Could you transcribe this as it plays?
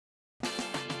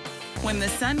When the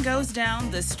sun goes down,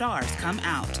 the stars come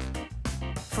out.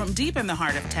 From deep in the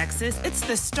heart of Texas, it's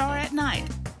The Star at Night.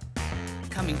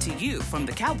 Coming to you from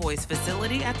the Cowboys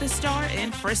facility at The Star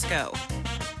in Frisco.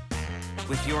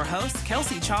 With your hosts,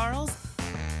 Kelsey Charles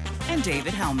and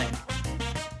David Hellman.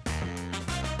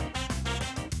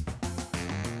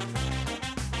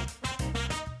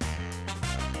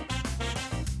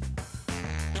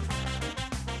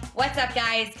 What's up,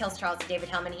 guys? Kelsey Charles and David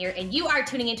Hellman here, and you are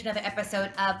tuning into another episode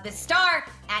of The Star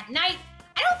at Night.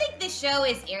 I don't think this show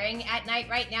is airing at night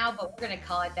right now, but we're going to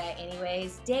call it that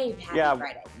anyways. Dave, happy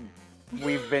Friday.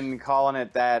 We've been calling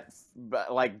it that.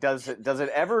 Like, does it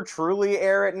ever truly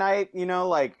air at night? You know,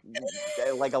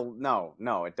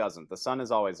 no, it doesn't. The sun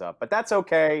is always up, but that's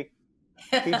okay.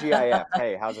 TGIF.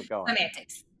 Hey, how's it going?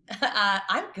 Semantics.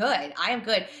 I'm good. I am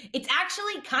good. It's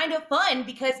actually kind of fun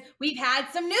because we've had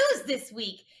some news this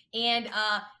week. And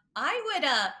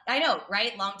I know,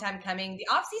 right? Long time coming. The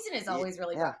offseason is always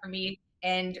really fun for me.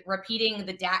 And repeating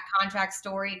the Dak contract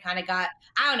story kind of got,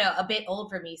 a bit old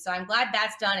for me. So I'm glad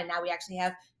that's done. And now we actually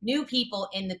have new people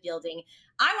in the building.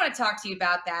 I want to talk to you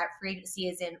about that. Free agency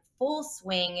is in full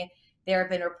swing. There have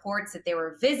been reports that there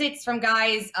were visits from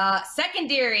guys.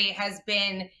 Secondary has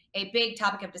been a big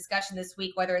topic of discussion this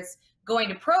week, whether it's going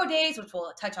to pro days, which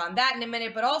we'll touch on that in a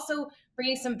minute, but also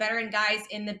bringing some veteran guys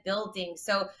in the building.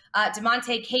 So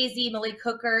Damontae Kazee, Malik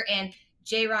Hooker, and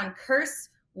Jayron Kearse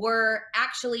were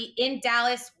actually in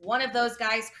Dallas. One of those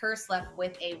guys, Kearse, left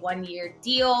with a one-year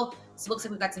deal. So it looks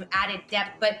like we've got some added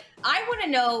depth. But I want to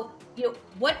know,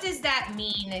 what does that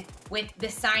mean with the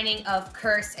signing of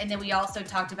Kearse? And then we also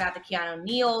talked about the Keanu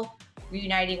Neal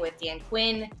reuniting with Dan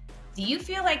Quinn. Do you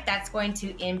feel like that's going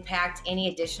to impact any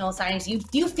additional signings?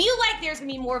 Do you feel like there's going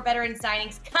to be more veteran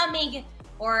signings coming,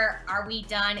 or are we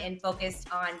done and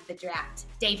focused on the draft?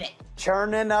 David.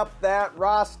 Churning up that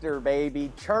roster,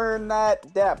 baby. Churn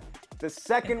that depth. The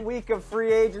second week of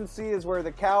free agency is where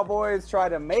the Cowboys try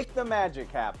to make the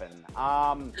magic happen.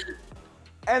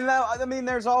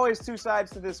 There's always two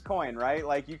sides to this coin, right?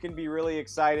 Like, you can be really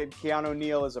excited. Keanu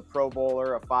Neal is a Pro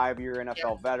Bowler, a 5-year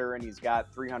NFL veteran. He's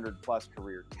got 300-plus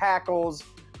career tackles.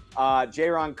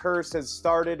 Jayron Kearse has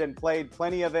started and played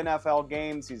plenty of NFL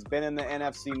games. He's been in the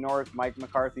NFC North. Mike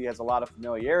McCarthy has a lot of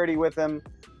familiarity with him.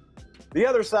 The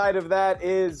other side of that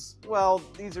is,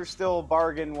 these are still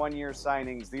bargain one-year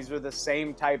signings. These are the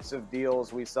same types of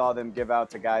deals we saw them give out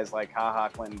to guys like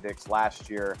Clinton Dix last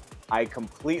year. I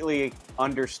completely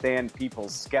understand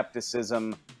people's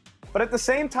skepticism. But at the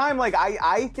same time,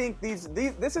 I think this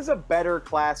is a better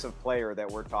class of player that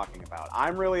we're talking about.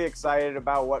 I'm really excited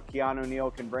about what Keanu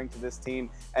Neal can bring to this team.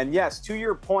 And yes, to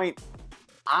your point,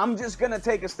 I'm just going to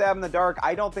take a stab in the dark.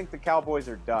 I don't think the Cowboys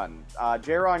are done.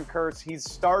 Jayron Kearse, he's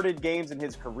started games in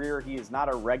his career. He is not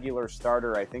a regular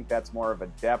starter. I think that's more of a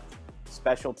depth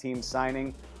special team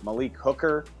signing. Malik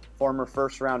Hooker, former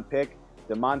first-round pick.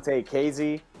 Damontae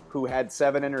Kazee, who had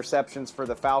 7 interceptions for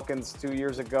the Falcons 2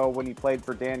 years ago when he played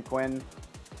for Dan Quinn.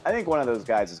 I think one of those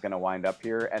guys is going to wind up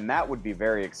here, and that would be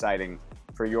very exciting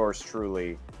for yours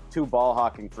truly. 2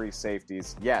 ball-hawking free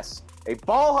safeties. Yes, a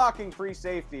ball-hawking free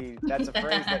safety. That's a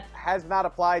phrase that has not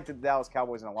applied to the Dallas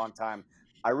Cowboys in a long time.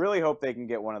 I really hope they can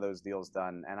get one of those deals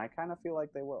done, and I kind of feel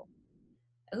like they will.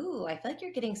 Ooh, I feel like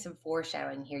you're getting some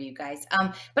foreshadowing here, you guys.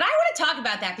 But I want to talk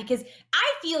about that because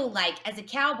I feel like, as a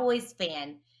Cowboys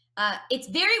fan, it's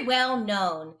very well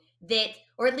known that,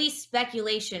 or at least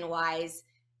speculation-wise,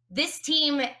 this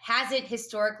team hasn't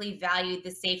historically valued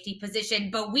the safety position,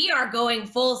 but we are going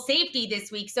full safety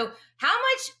this week. So how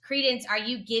much credence are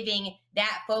you giving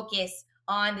that focus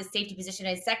on the safety position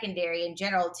as secondary in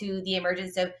general to the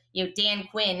emergence of Dan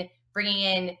Quinn bringing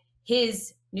in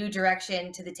his new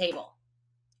direction to the table?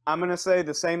 I'm going to say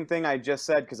the same thing I just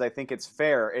said because I think it's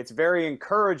fair. It's very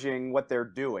encouraging what they're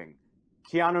doing.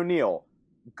 Keanu Neal,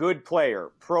 good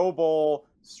player, Pro Bowl,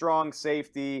 strong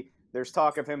safety. There's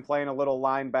talk of him playing a little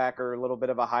linebacker, a little bit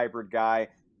of a hybrid guy.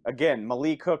 Again,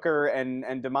 Malik Hooker and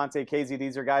Damontae Kazee,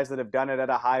 these are guys that have done it at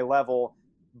a high level.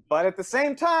 But at the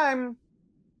same time,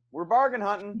 we're bargain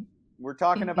hunting. We're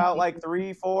talking about like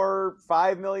 $3, $4,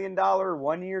 $5 million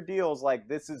one-year deals. Like,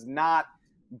 this is not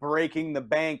breaking the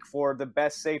bank for the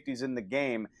best safeties in the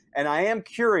game. And I am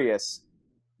curious.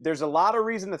 There's a lot of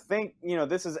reason to think,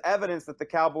 this is evidence that the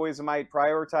Cowboys might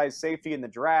prioritize safety in the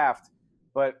draft.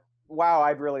 But wow,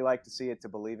 I'd really like to see it to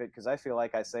believe it because I feel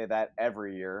like I say that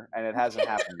every year and it hasn't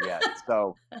happened yet.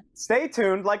 So stay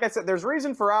tuned. Like I said, there's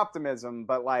reason for optimism,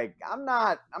 but I'm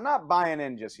not buying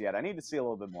in just yet. I need to see a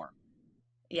little bit more.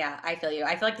 Yeah, I feel you.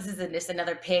 I feel like this is just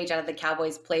another page out of the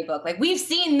Cowboys playbook. Like, we've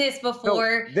seen this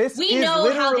before. No, we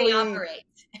know how they operate.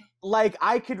 like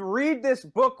I could read this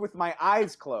book with my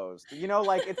eyes closed. You know,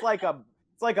 like it's like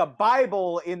a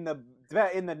Bible in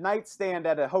the nightstand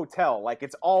at a hotel. Like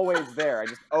it's always there. I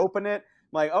just open it.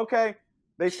 I'm like, okay,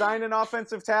 they signed an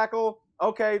offensive tackle.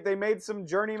 Okay, they made some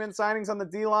journeyman signings on the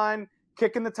D-line,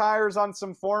 kicking the tires on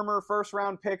some former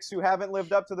first-round picks who haven't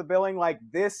lived up to the billing. Like,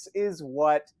 this is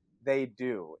what they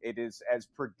do. It is as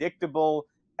predictable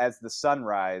as the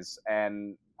sunrise,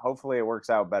 and hopefully it works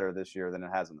out better this year than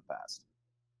it has in the past.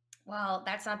 Well,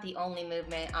 that's not the only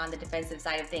movement on the defensive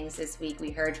side of things this week.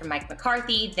 We heard from Mike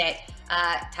McCarthy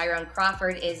that Tyrone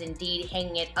Crawford is indeed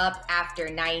hanging it up after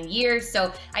 9 years.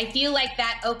 So I feel like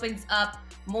that opens up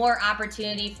more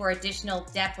opportunity for additional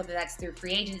depth, whether that's through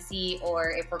free agency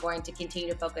or if we're going to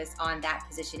continue to focus on that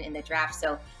position in the draft.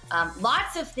 So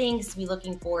lots of things to be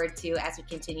looking forward to as we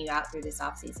continue out through this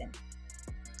offseason.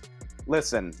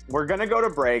 Listen, we're going to go to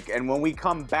break, and when we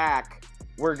come back,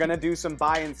 we're going to do some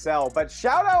buy and sell. But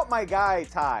shout out my guy,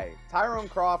 Tyrone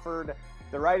Crawford.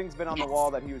 The writing's been on the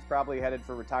wall that he was probably headed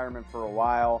for retirement for a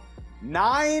while.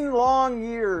 9 long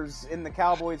years in the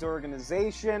Cowboys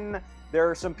organization. There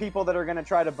are some people that are going to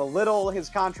try to belittle his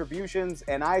contributions,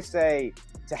 and I say,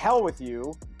 to hell with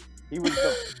you. He was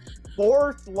the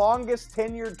 4th longest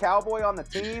tenured Cowboy on the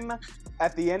team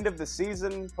at the end of the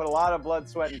season, put a lot of blood,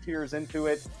 sweat, and tears into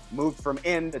it, moved from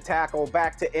end to tackle,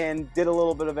 back to end, did a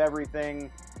little bit of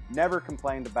everything, never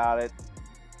complained about it.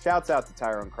 Shouts out to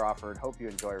Tyrone Crawford. Hope you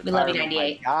enjoy retirement. We love you,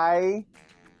 98. Guy,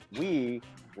 we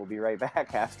will be right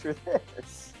back after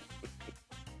this.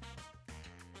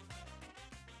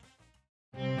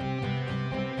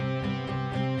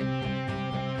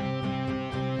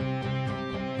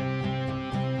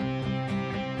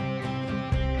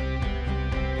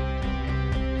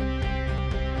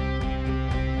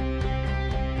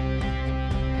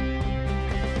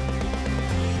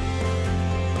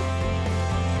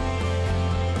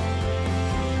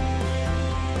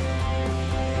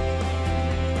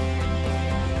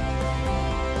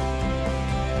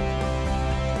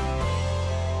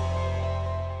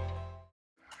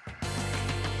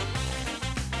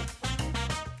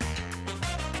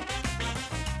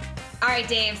 All right,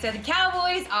 Dave, so the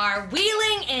Cowboys are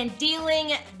wheeling and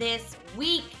dealing this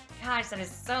week. Gosh, that is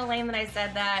so lame that I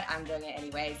said that. I'm doing it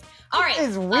anyways. All right.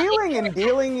 Is wheeling and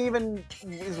dealing even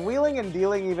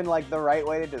like the right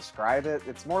way to describe it?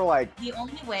 It's more like the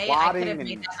only way I could have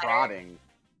made and that trotting.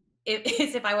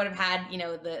 Is if I would have had,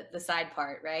 the side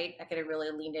part, right? I could have really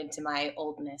leaned into my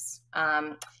oldness.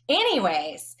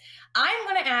 Anyways, I'm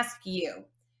going to ask you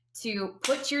to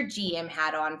put your GM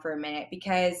hat on for a minute,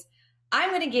 because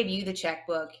I'm going to give you the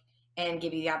checkbook and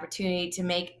give you the opportunity to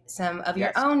make some of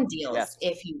your own deals,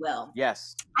 if you will.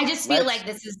 Yes. I just feel like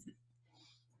this is...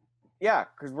 Yeah,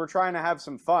 because we're trying to have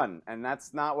some fun, and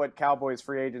that's not what Cowboys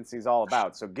free agency is all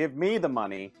about. So give me the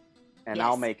money, and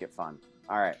I'll make it fun.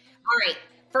 All right. All right.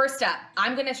 First up,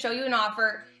 I'm going to show you an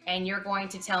offer, and you're going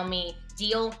to tell me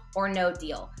deal or no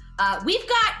deal. We've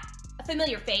got a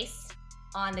familiar face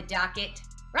on the docket,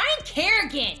 Ryan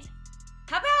Kerrigan.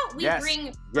 How about we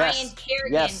bring Ryan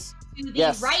Kerrigan to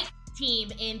the right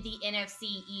team in the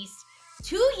NFC East?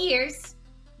 2 years,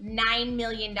 $9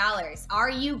 million. Are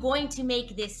you going to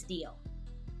make this deal?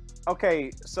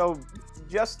 Okay, so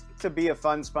just to be a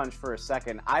fun sponge for a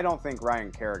second, I don't think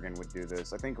Ryan Kerrigan would do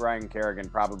this. I think Ryan Kerrigan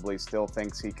probably still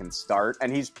thinks he can start,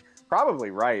 and he's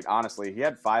probably right, honestly. He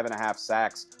had 5.5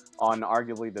 sacks on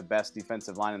arguably the best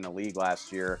defensive line in the league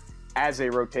last year as a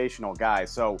rotational guy.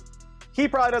 So he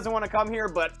probably doesn't want to come here,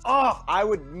 but I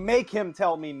would make him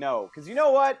tell me no. Because you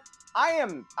know what? I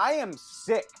am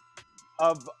sick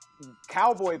of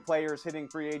Cowboy players hitting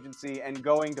free agency and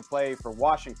going to play for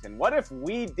Washington. What if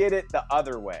we did it the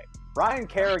other way? Ryan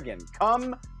Kerrigan,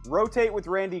 come rotate with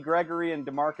Randy Gregory and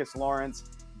DeMarcus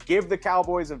Lawrence, give the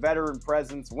Cowboys a veteran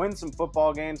presence, win some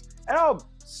football games, and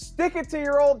stick it to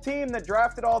your old team that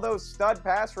drafted all those stud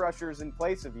pass rushers in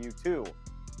place of you too.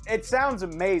 It sounds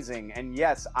amazing, and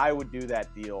yes, I would do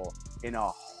that deal in a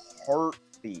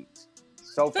heartbeat.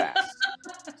 So fast.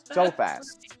 So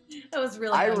fast. That was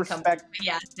really I uncomfy. respect.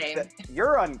 Yeah, same.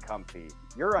 You're uncomfy.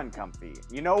 You're uncomfy.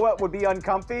 You know what would be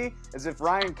uncomfy? Is if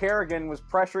Ryan Kerrigan was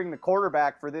pressuring the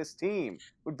quarterback for this team.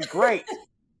 Would be great.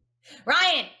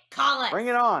 Ryan, call us. Bring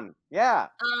it on. Yeah.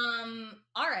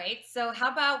 All right. So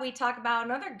how about we talk about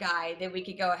another guy that we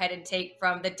could go ahead and take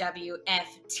from the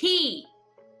WFT?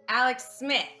 Alex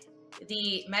Smith,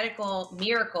 the medical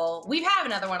miracle. We have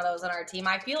another one of those on our team.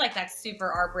 I feel like that's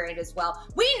super our brand as well.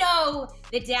 We know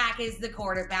that Dak is the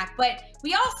quarterback, but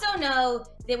we also know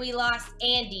that we lost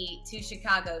Andy to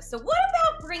Chicago. So what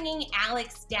about bringing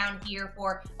Alex down here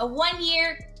for a 1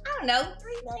 year, $3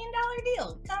 million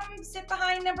deal? Come sit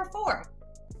behind number 4.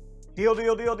 Deal,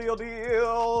 deal, deal, deal,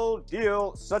 deal,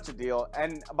 deal. Such a deal.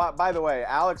 And by the way,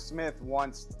 Alex Smith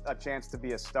wants a chance to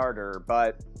be a starter,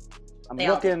 but I'm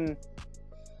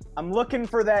looking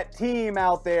for that team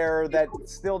out there that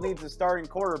still needs a starting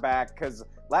quarterback, because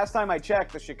last time I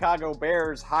checked, the Chicago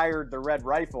Bears hired the Red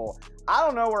Rifle. I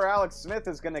don't know where Alex Smith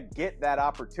is going to get that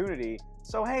opportunity.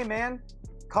 So, hey, man,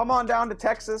 come on down to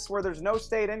Texas where there's no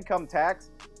state income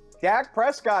tax. Dak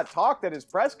Prescott talked at his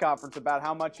press conference about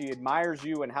how much he admires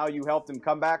you and how you helped him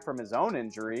come back from his own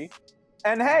injury.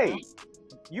 And hey,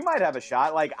 you might have a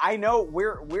shot. Like, I know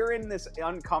we're in this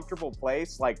uncomfortable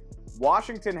place. Like,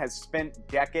 Washington has spent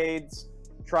decades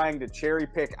trying to cherry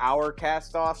pick our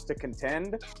cast-offs to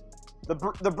contend. The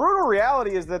brutal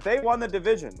reality is that they won the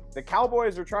division. The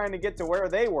Cowboys are trying to get to where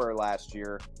they were last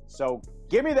year. So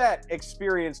give me that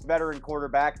experienced veteran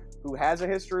quarterback who has a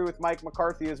history with Mike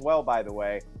McCarthy as well, by the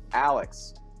way.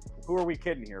 Alex, who are we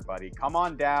kidding here, buddy? Come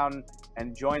on down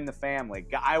and join the family.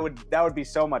 That would be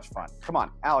so much fun. Come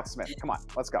on, Alex Smith. Come on,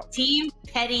 let's go. Team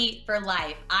Petty for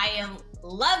life. I am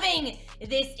loving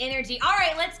this energy. All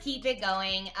right, let's keep it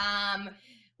going.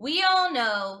 We all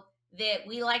know that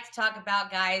we like to talk about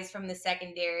guys from the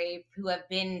secondary who have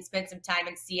spent some time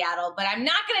in Seattle, but I'm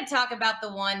not going to talk about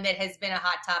the one that has been a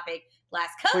hot topic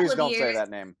last couple of years. Please don't say that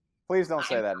name. Please don't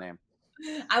say that name.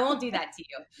 I won't do that to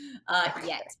you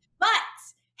yet. But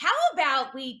how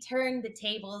about we turn the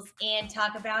tables and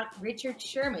talk about Richard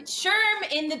Sherman? Sherm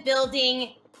in the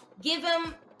building. Give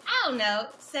him, I don't know,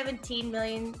 $17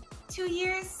 million, 2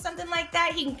 years, something like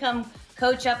that. He can come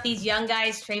coach up these young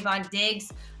guys, Trayvon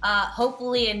Diggs.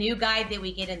 Hopefully a new guy that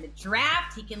we get in the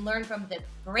draft. He can learn from the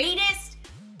greatest.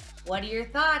 What are your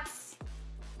thoughts?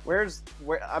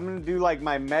 I'm going to do like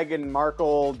my Meghan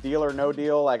Markle Deal or No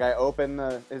Deal. Like I open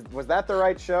was that the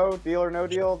right show? Deal or No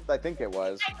Deal? I think it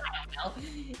was. I don't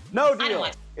know. No deal.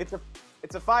 It's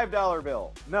a $5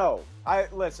 bill. No.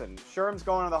 Listen, Sherm's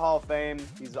going to the Hall of Fame.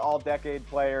 He's an all-decade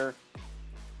player.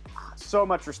 So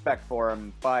much respect for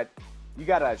him, but you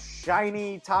got a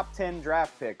shiny top 10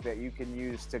 draft pick that you can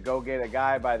use to go get a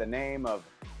guy by the name of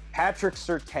Patrick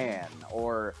Surtain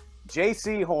or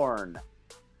J.C. Horn.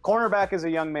 Cornerback is a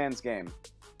young man's game.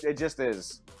 It just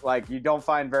is. Like, you don't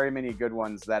find very many good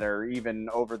ones that are even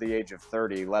over the age of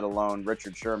 30, let alone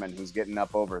Richard Sherman, who's getting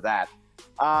up over that.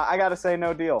 I got to say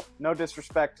no deal. No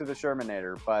disrespect to the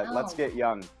Shermanator, but let's get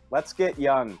young. Let's get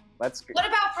young. What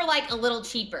about for like a little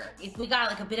cheaper? If we got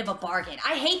like a bit of a bargain.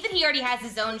 I hate that he already has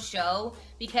his own show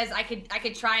because I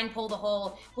could try and pull the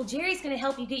whole, well, Jerry's going to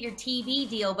help you get your TV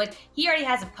deal, but he already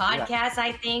has a podcast,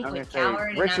 I think, with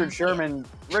Coward. Richard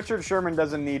Sherman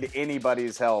doesn't need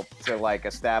anybody's help to like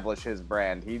establish his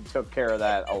brand. He took care of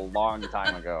that a long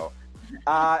time ago.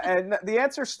 And the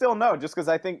answer is still no, just because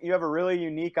I think you have a really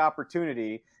unique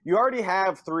opportunity. You already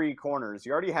have 3 corners.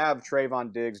 You already have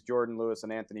Trayvon Diggs, Jordan Lewis,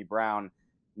 and Anthony Brown.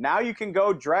 Now you can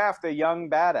go draft a young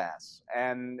badass.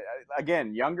 And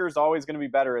again, younger is always going to be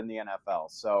better in the NFL.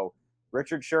 So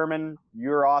Richard Sherman,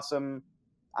 you're awesome.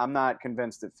 I'm not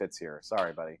convinced it fits here.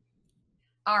 Sorry, buddy.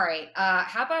 All right.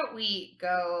 How about we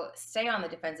stay on the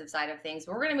defensive side of things?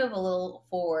 We're going to move a little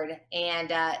forward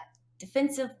and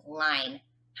defensive line.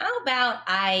 How about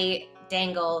I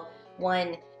dangle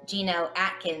one Geno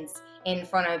Atkins in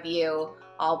front of you?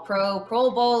 All-Pro, Pro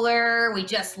Bowler. We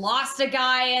just lost a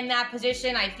guy in that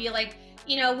position. I feel like,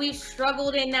 we've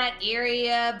struggled in that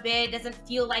area a bit. Doesn't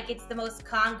feel like it's the most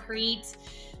concrete.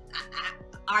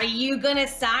 Are you going to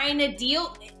sign a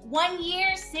deal? 1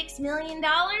 year, $6 million?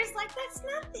 Like, that's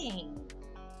nothing.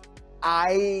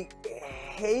 I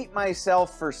hate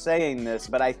myself for saying this,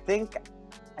 but I think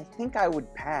I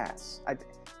would pass.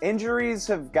 Injuries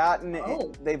have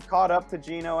they've caught up to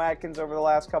Geno Atkins over the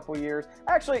last couple of years.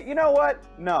 Actually, you know what?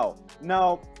 No,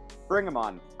 bring him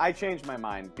on. I changed my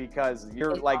mind because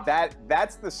you're like that.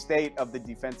 That's the state of the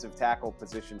defensive tackle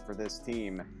position for this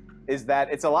team, is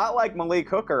that it's a lot like Malik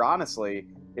Hooker, honestly.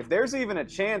 If there's even a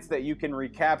chance that you can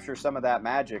recapture some of that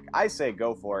magic, I say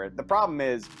go for it. The problem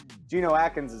is Geno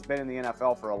Atkins has been in the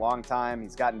NFL for a long time.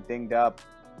 He's gotten dinged up.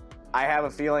 I have a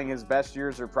feeling his best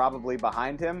years are probably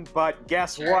behind him, but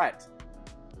guess what?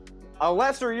 A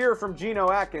lesser year from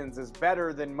Geno Atkins is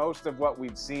better than most of what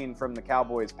we've seen from the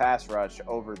Cowboys pass rush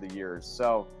over the years.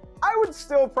 So I would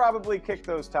still probably kick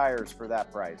those tires for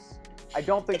that price. I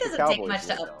don't think the Cowboys take much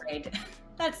to upgrade.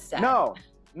 That's sad.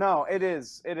 No, it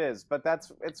is. But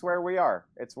it's where we are.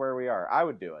 It's where we are. I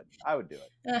would do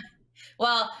it.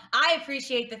 Well, I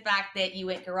appreciate the fact that you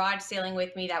went garage sailing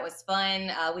with me. That was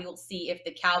fun. We will see if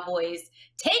the Cowboys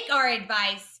take our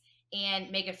advice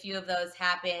and make a few of those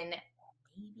happen.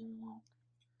 Maybe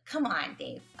Come on,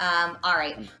 Dave. All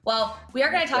right. Well, we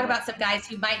are going to talk about some guys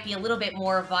who might be a little bit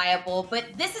more viable, but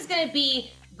this is going to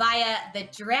be via the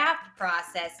draft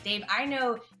process. Dave, I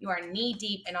know you are knee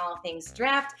deep in all things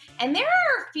draft, and there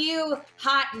are a few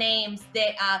hot names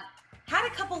that had a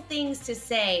couple things to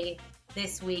say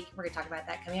this week. We're going to talk about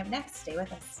that coming up next. Stay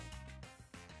with us.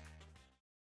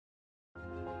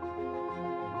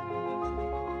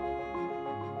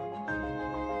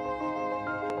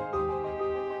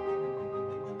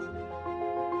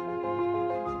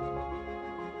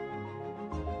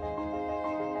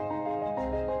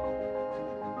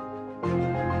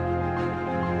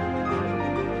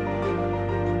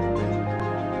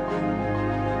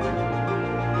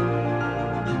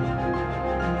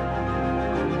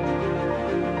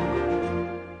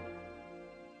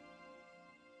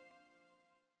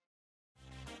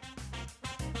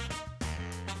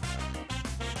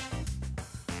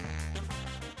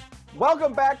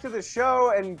 Welcome back to the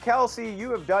show, and Kelsey,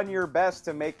 you have done your best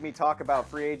to make me talk about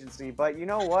free agency, but you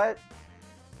know what?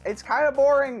 It's kind of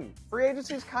boring. Free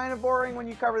agency is kind of boring when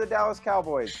you cover the Dallas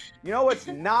Cowboys. You know what's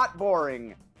not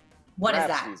boring? What is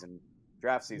that?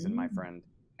 Draft season, my friend.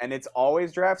 And it's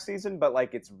always draft season, but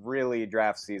like it's really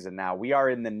draft season now. We are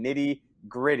in the nitty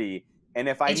gritty, and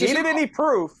if I needed any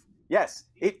proof, yes,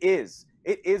 it is.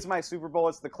 It is my Super Bowl.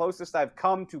 It's the closest I've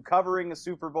come to covering a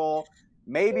Super Bowl.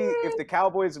 Maybe if the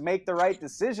Cowboys make the right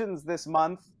decisions this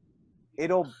month,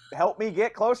 it'll help me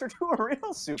get closer to a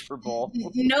real Super Bowl.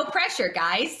 No pressure,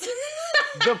 guys.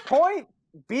 The point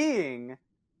being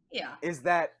is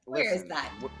that, where is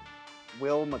that?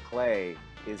 Will McClay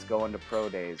is going to pro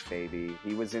days, baby.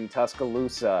 He was in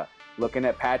Tuscaloosa looking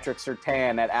at Patrick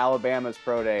Surtain at Alabama's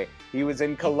pro day. He was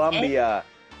in Columbia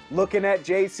looking at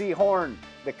J.C. Horn.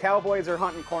 The Cowboys are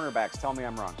hunting cornerbacks. Tell me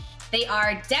I'm wrong. They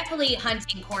are definitely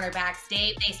hunting cornerbacks,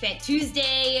 Dave. They spent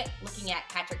Tuesday looking at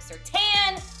Patrick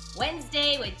Surtain,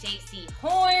 Wednesday with J.C.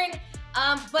 Horn.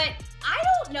 But I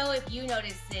don't know if you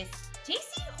noticed this.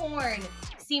 J.C. Horn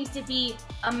seems to be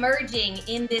emerging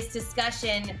in this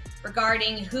discussion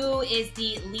regarding who is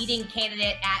the leading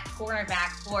candidate at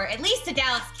cornerback for at least the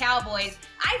Dallas Cowboys.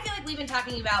 I feel like we've been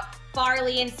talking about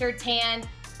Farley and Surtain,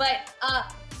 but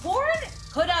Horn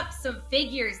put up some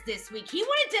figures this week. He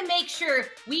wanted to make sure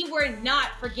we were not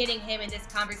forgetting him in this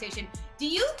conversation. Do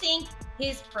you think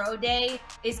his pro day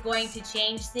is going to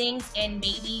change things and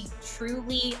maybe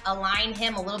truly align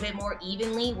him a little bit more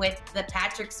evenly with the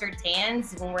Patrick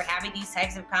Surtains when we're having these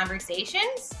types of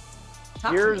conversations?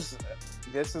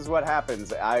 This is what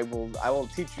happens. I will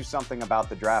teach you something about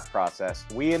the draft process.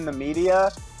 We in the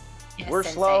media, we're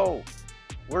slow.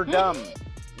 We're dumb.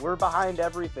 We're behind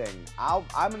everything. I'm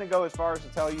going to go as far as to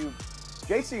tell you,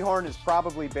 J.C. Horn has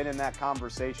probably been in that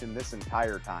conversation this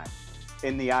entire time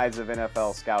in the eyes of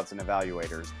NFL scouts and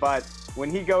evaluators. But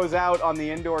when he goes out on the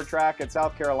indoor track at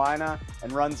South Carolina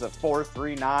and runs a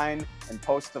 4.39 and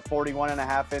posts a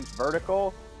 41.5-inch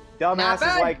vertical,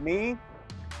 dumbasses like me,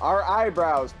 our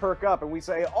eyebrows perk up and we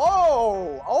say,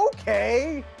 oh,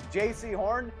 okay, J.C.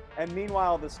 Horn. And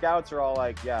meanwhile, the scouts are all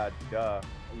like, yeah, duh.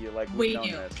 We've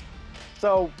known this.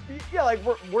 So, yeah, like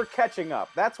we're catching up.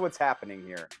 That's what's happening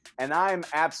here. And I'm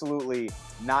absolutely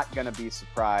not going to be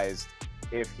surprised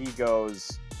if he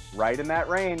goes right in that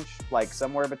range, like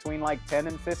somewhere between like 10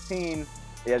 and 15.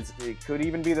 It could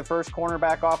even be the first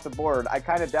cornerback off the board. I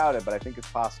kind of doubt it, but I think it's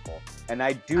possible. And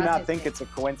I do not think it's a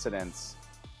coincidence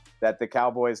that the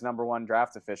Cowboys' #1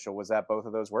 draft official was at both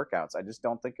of those workouts. I just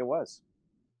don't think it was.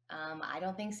 I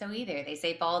don't think so either. They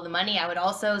say follow the money. I would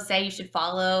also say you should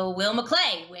follow Will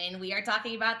McClay when we are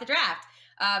talking about the draft.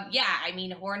 I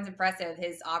mean, Horn's impressive.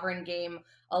 His Auburn game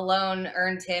alone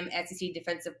earned him SEC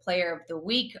Defensive Player of the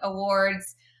Week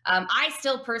awards. I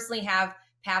still personally have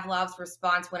Pavlov's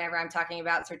response whenever I'm talking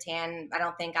about Surtain. I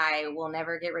don't think I will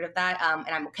never get rid of that,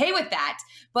 and I'm okay with that.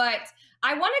 But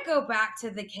I want to go back to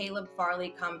the Caleb Farley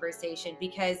conversation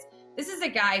because this is a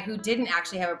guy who didn't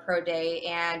actually have a pro day,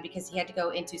 and because he had to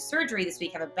go into surgery this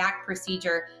week, have a back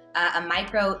procedure, a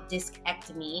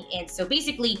microdiscectomy. And so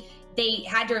basically they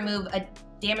had to remove a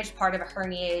damaged part of a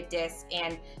herniated disc,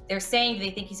 and they're saying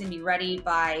they think he's going to be ready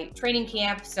by training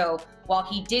camp. So while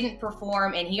he didn't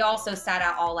perform, and he also sat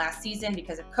out all last season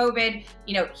because of COVID,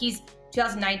 he's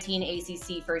 2019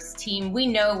 ACC first team. We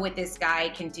know what this guy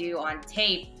can do on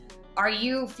tape. Are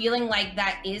you feeling like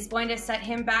that is going to set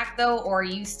him back, though? Or are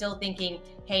you still thinking,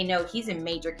 hey, no, he's a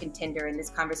major contender in this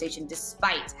conversation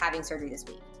despite having surgery this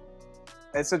week?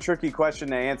 It's a tricky question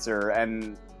to answer,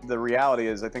 and the reality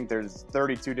is I think there's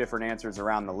 32 different answers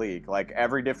around the league. Like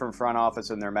every different front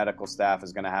office and their medical staff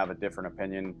is going to have a different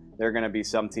opinion. There are going to be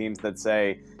some teams that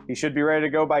say he should be ready to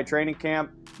go by training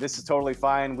camp. This is totally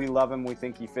fine. We love him. We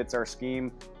think he fits our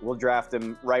scheme. We'll draft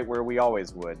him right where we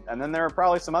always would. And then there are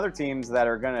probably some other teams that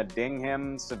are going to ding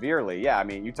him severely. Yeah, I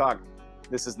mean,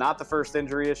 this is not the first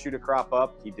injury issue to crop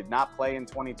up. He did not play in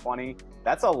 2020.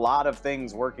 That's a lot of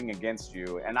things working against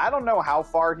you. And I don't know how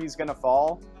far he's going to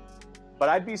fall, but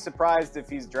I'd be surprised if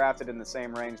he's drafted in the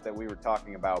same range that we were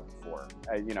talking about before,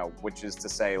 which is to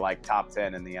say like top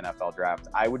 10 in the NFL draft.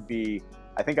 I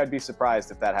think I'd be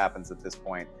surprised if that happens at this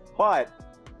point. But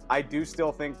I do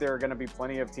still think there are going to be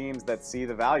plenty of teams that see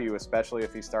the value, especially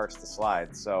if he starts to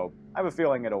slide. So I have a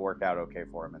feeling it'll work out okay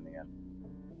for him in the end.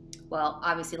 Well,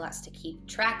 obviously lots to keep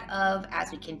track of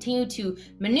as we continue to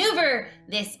maneuver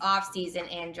this offseason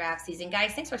and draft season.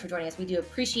 Guys, thanks so much for joining us. We do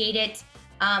appreciate it.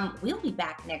 We'll be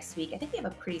back next week. I think we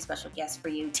have a pretty special guest for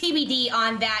you. TBD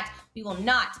on that. We will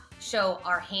not show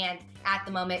our hand at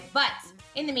the moment. But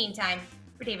in the meantime,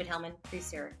 for David Hellman,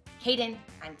 producer Hayden,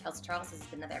 I'm Kelsey Charles. This has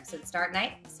been another episode of Star at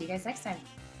Night. See you guys next time.